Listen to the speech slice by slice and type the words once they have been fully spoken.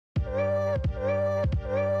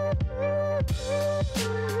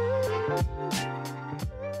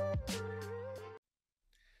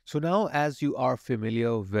So now as you are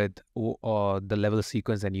familiar with the level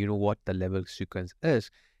sequence and you know what the level sequence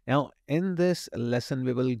is, now in this lesson,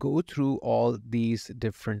 we will go through all these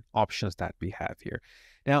different options that we have here.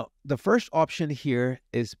 Now, the first option here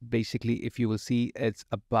is basically, if you will see, it's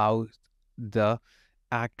about the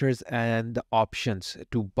actors and the options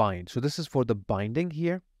to bind. So this is for the binding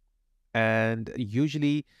here. And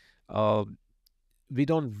usually uh, we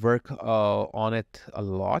don't work on it a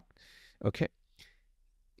lot. Okay.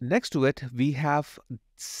 Next to it, we have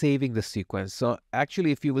saving the sequence. So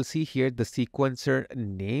actually, if you will see here, the sequencer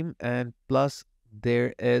name and plus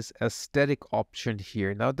there is a static option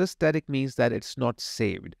here. Now, this static means that it's not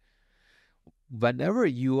saved. Whenever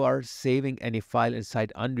you are saving any file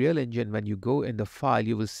inside Unreal Engine, when you go in the file,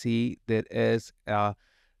 you will see there is a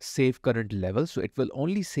save current level. So it will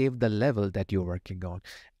only save the level that you're working on.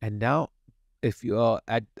 And now if you are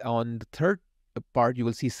on the third part, you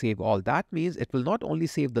will see save all. That means it will not only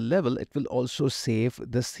save the level, it will also save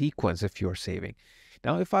the sequence if you're saving.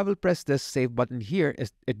 Now, if I will press this save button here,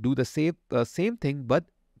 it do the same thing, but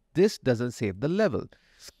this doesn't save the level.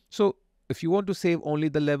 So if you want to save only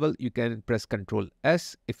the level, you can press Control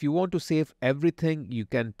S. If you want to save everything, you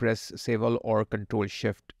can press Save All or Control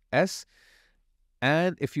Shift S.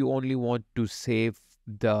 And if you only want to save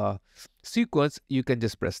the sequence, you can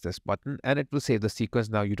just press this button and it will save the sequence.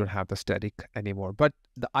 Now you don't have the static anymore. But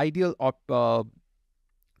the ideal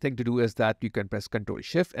thing to do is that you can press Control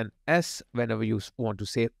Shift and S whenever you want to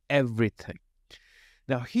save everything.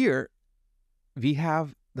 Now here we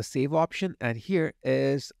have the save option, and here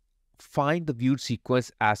is find the viewed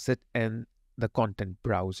sequence asset in the content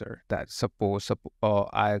browser. That suppose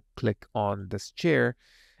I click on this chair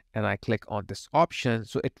and I click on this option,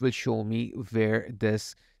 so it will show me where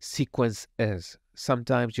this sequence is.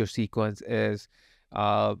 Sometimes your sequence is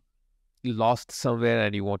lost somewhere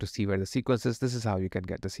and you want to see where the sequence is. This is how you can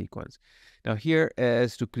get the sequence. Now here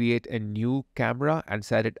is to create a new camera and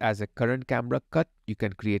set it as a current camera cut. You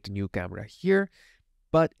can create a new camera here,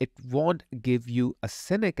 but it won't give you a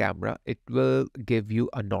cine camera. It will give you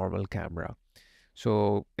a normal camera.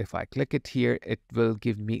 So if I click it here, it will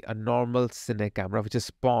give me a normal cine camera, which is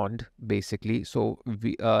spawned basically. So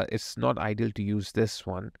it's not ideal to use this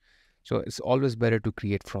one. So it's always better to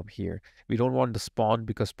create from here. We don't want the spawn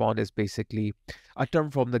because spawn is basically a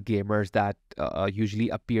term from the gamers that usually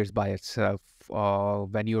appears by itself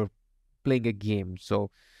when you're playing a game.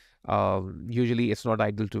 So usually it's not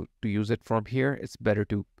ideal to use it from here. It's better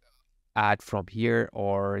to add from here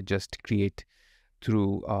or just create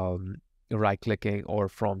through right clicking or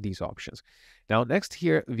from these options. Now next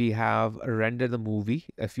here we have render the movie.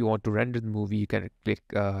 If you want to render the movie, you can click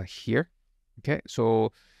here. Okay,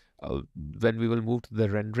 so when we will move to the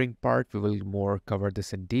rendering part, we will more cover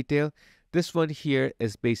this in detail. This one here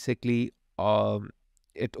is basically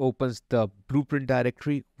it opens the blueprint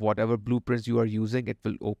directory. Whatever blueprints you are using, it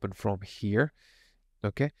will open from here.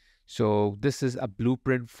 Okay, so this is a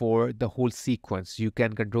blueprint for the whole sequence. You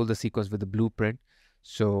can control the sequence with the blueprint.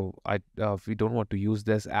 So if we don't want to use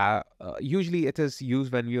this, usually it is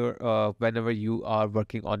used when you're whenever you are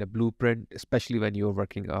working on a blueprint, especially when you're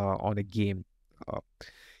working on a game.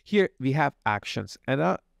 Here we have actions,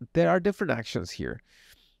 and there are different actions here.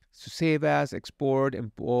 So save as, export,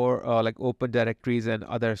 import, like open directories and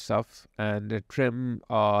other stuff, and trim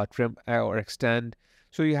or extend.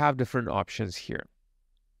 So you have different options here.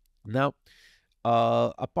 Now,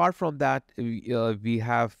 apart from that, we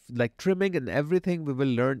have like trimming and everything. We will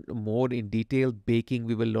learn more in detail. Baking,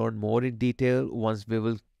 we will learn more in detail once we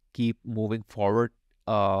will keep moving forward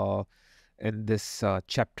in this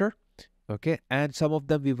chapter. Okay, and some of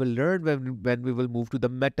them we will learn when we will move to the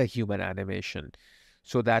meta-human animation,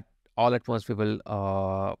 so that all at once we will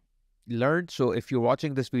learn. So if you're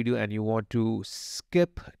watching this video and you want to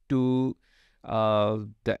skip to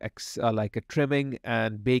like a trimming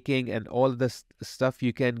and baking and all this stuff,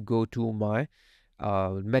 you can go to my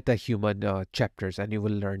meta-human chapters and you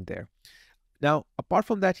will learn there. Now, apart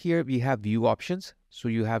from that, here we have view options. So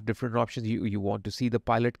you have different options. You want to see the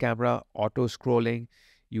pilot camera, auto scrolling,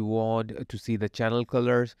 you want to see the channel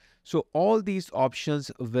colors. So all these options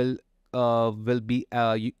will be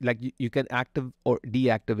you can active or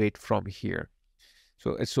deactivate from here.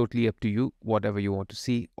 So it's totally up to you, whatever you want to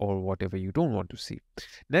see or whatever you don't want to see.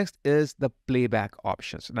 Next is the playback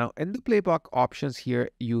options. Now in the playback options here,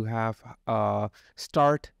 you have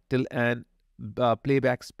start till end,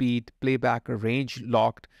 playback speed, playback range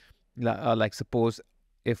locked. Like suppose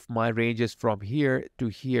if my range is from here to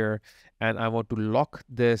here and I want to lock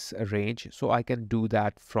this range, so I can do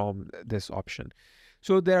that from this option.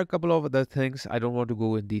 So there are a couple of other things. I don't want to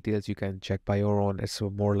go in details. You can check by your own. It's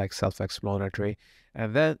more like self-explanatory.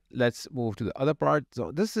 And then let's move to the other part.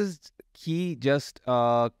 So this is key just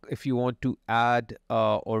if you want to add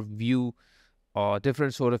or view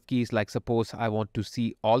different sort of keys. Like suppose I want to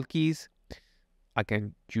see all keys, I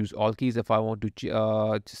can choose all keys. If I want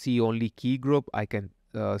to see only key group, I can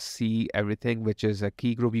see everything which is a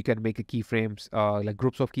key group. You can make a keyframes like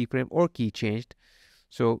groups of keyframe or key changed.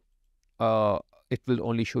 So uh, it will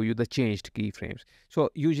only show you the changed keyframes. So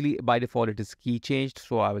usually by default it is key changed.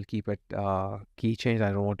 So I will keep it key changed.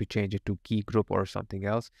 I don't want to change it to key group or something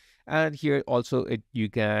else. And here also you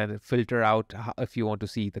can filter out if you want to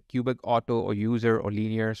see the cubic, auto, or user, or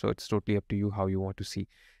linear. So it's totally up to you how you want to see.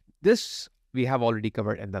 This we have already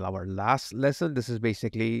covered in our last lesson. This is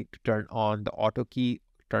basically to turn on the auto key,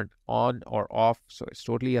 turn on or off. So it's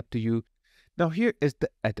totally up to you. Now here is the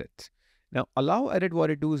edit. Now allow edit, what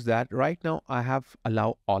it do is that right now I have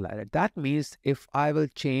allow all edit. That means if I will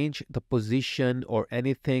change the position or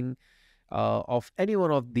anything of any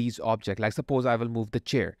one of these objects, like suppose I will move the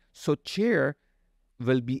chair. So chair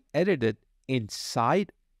will be edited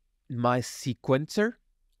inside my sequencer,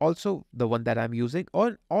 also the one that I'm using,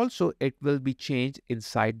 or also it will be changed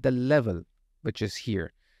inside the level, which is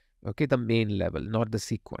here. Okay, the main level, not the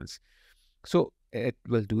sequence. So it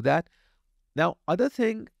will do that. Now, other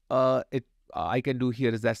thing I can do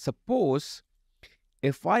here is that suppose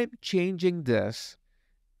if I'm changing this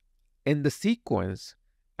in the sequence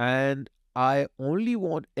and I only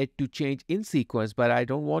want it to change in sequence, but I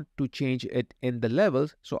don't want to change it in the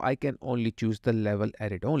levels, so I can only choose the level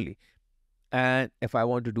edit only. And if I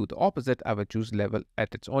want to do the opposite, I will choose level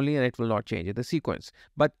edits only and it will not change in the sequence.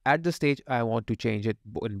 But at the stage, I want to change it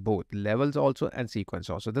in both levels also and sequence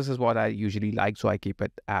also. This is what I usually like, so I keep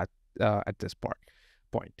it at this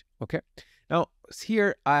point. Okay. Now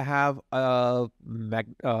here I have like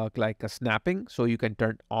a snapping, so you can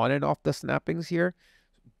turn on and off the snappings here.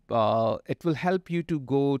 It will help you to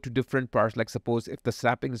go to different parts. Like suppose if the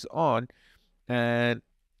snapping is on, and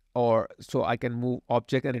or so I can move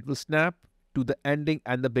object and it will snap to the ending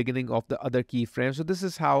and the beginning of the other keyframe. So this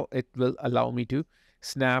is how it will allow me to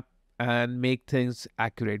snap and make things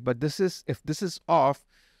accurate. But this is, if this is off,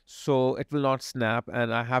 so it will not snap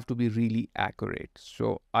and I have to be really accurate.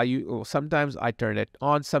 So sometimes I turn it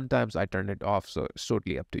on, sometimes I turn it off. So it's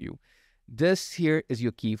totally up to you. This here is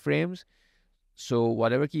your keyframes. So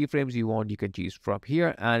whatever keyframes you want, you can choose from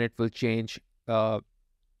here and it will change.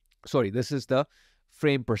 Sorry, this is the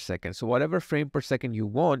frame per second. So whatever frame per second you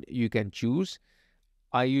want, you can choose.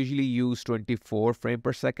 I usually use 24 frame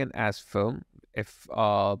per second as film,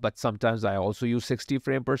 but sometimes I also use 60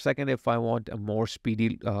 frame per second if I want a more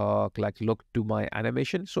speedy like look to my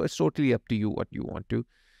animation. So it's totally up to you what you want to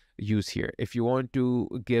use here. If you want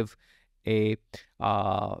to give a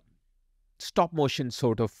stop motion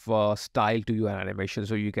sort of style to your animation,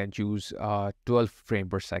 so you can choose 12 frame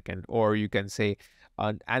per second, or you can say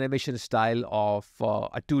an animation style of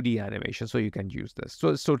a 2D animation, so you can use this. So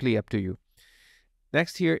it's totally up to you.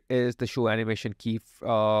 Next here is the show animation key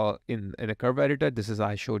in a curve editor. This is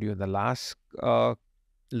I showed you in the last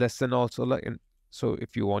lesson also. So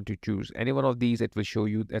if you want to choose any one of these, it will show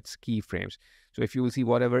you that's keyframes. So if you will see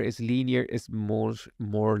whatever is linear is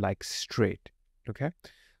more like straight. Okay,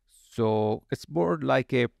 so it's more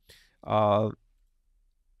like a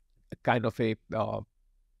kind of a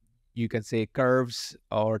you can say curves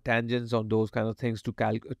or tangents on those kind of things to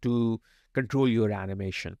control your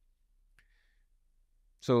animation.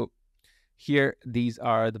 So here, these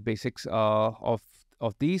are the basics of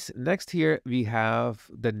these. Next here, we have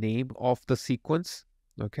the name of the sequence,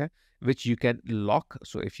 okay, which you can lock.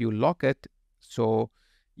 So if you lock it, so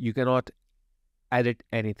you cannot edit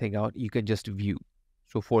anything out. You can just view.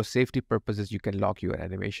 So for safety purposes, you can lock your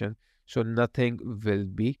animation. So nothing will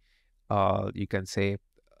be, you can say,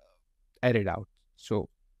 edit out. So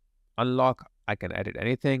unlock, I can edit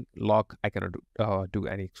anything. Lock, I cannot do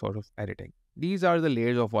any sort of editing. These are the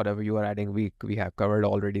layers of whatever you are adding. We have covered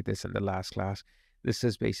already this in the last class. This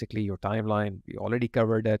is basically your timeline. We already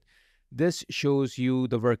covered it. This shows you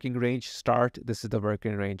the working range start. This is the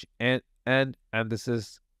working range end, and this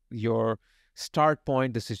is your start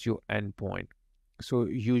point. This is your end point. So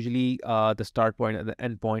usually the start point and the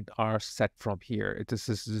end point are set from here. This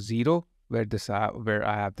is 0, where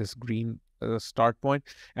I have this green start point,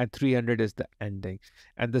 and 300 is the ending.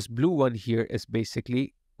 And this blue one here is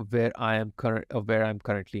basically where I'm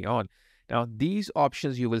currently on. Now these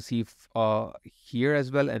options you will see here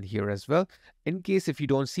as well and here as well. In case if you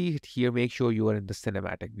don't see it here, make sure you are in the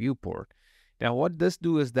cinematic viewport. Now what this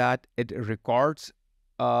do is that it records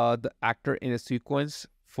the actor in a sequence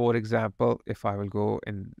For example, if I will go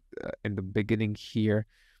in the beginning here,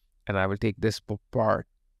 and I will take this part,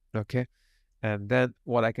 okay, and then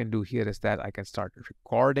what I can do here is that I can start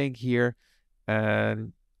recording here,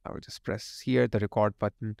 and I will just press here the record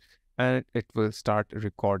button, and it will start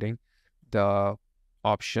recording the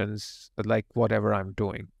options, like whatever I'm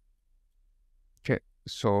doing. Okay,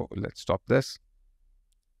 so let's stop this.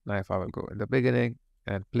 Now if I will go in the beginning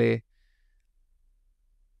and play,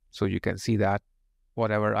 so you can see that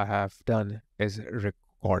whatever I have done is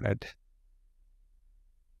recorded.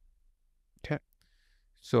 Okay,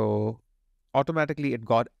 so automatically it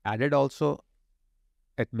got added also.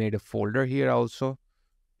 It made a folder here also,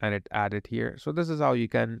 and it added here. So this is how you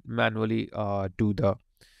can manually do the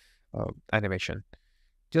animation,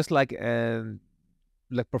 just like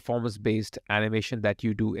performance-based animation that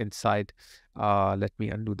you do inside. Let me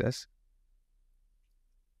undo this.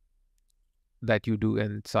 That you do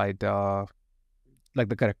inside like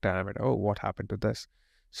the character animator. Oh, what happened to this?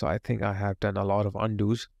 So I think I have done a lot of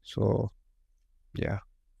undos. So yeah,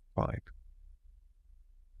 fine.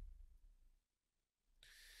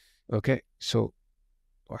 Okay, so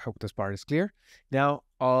I hope this part is clear. Now,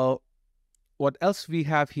 what else we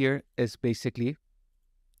have here is basically,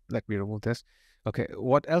 let me remove this. Okay,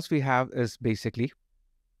 what else we have is basically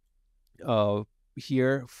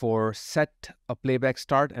here for set a playback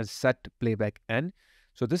start and set playback end.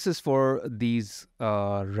 So this is for these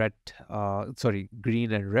green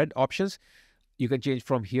and red options. You can change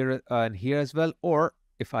from here and here as well, or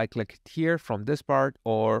if I click it here from this part,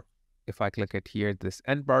 or if I click it here, this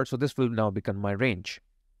end part. So this will now become my range,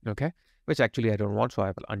 okay, which actually I don't want, so I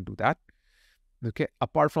will undo that. Okay,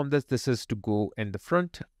 apart from this, this is to go in the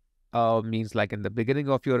front, means like in the beginning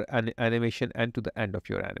of your animation and to the end of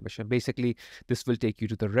your animation. Basically, this will take you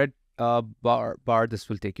to the red bar, this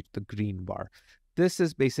will take you to the green bar. This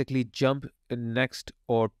is basically jump next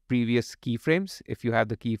or previous keyframes. If you have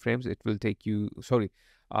the keyframes, it will take you,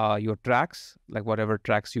 your tracks, like whatever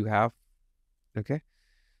tracks you have. Okay,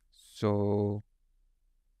 so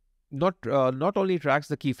not only tracks,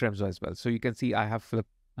 the keyframes as well. So you can see I have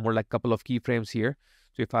more like couple of keyframes here.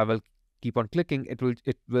 So if I will keep on clicking, it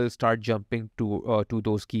will start jumping to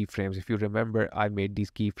those keyframes. If you remember, I made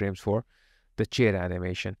these keyframes for the chair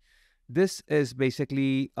animation. This is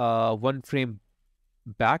basically 1 frame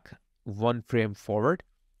back, 1 frame forward.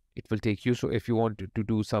 It will take you. So if you want to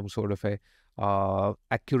do some sort of a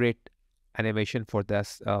accurate animation for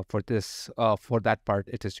this for that part,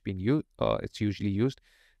 it is being used. It's usually used.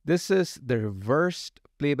 This is the reversed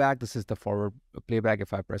playback. This is the forward playback.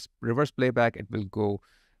 If I press reverse playback, it will go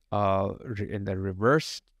in the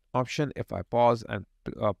reverse option. If I pause and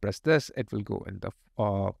press this, it will go in the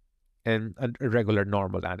in a regular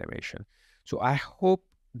normal animation. So I hope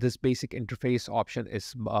this basic interface option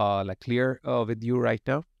is like clear with you right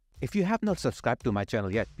now. If you have not subscribed to my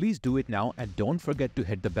channel yet, please do it now and don't forget to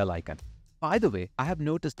hit the bell icon. By the way, I have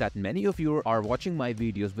noticed that many of you are watching my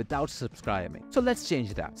videos without subscribing. So let's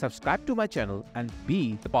change that. Subscribe to my channel and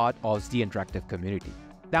be the part of the interactive community.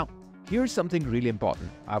 Now, here's something really important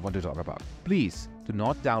I want to talk about. Please do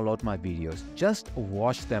not download my videos. Just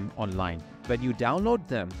watch them online. When you download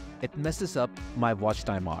them, it messes up my watch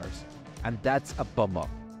time hours. And that's a bummer.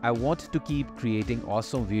 I want to keep creating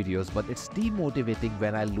awesome videos, but it's demotivating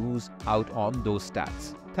when I lose out on those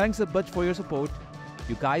stats. Thanks a bunch for your support.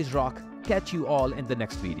 You guys rock. Catch you all in the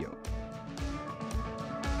next video.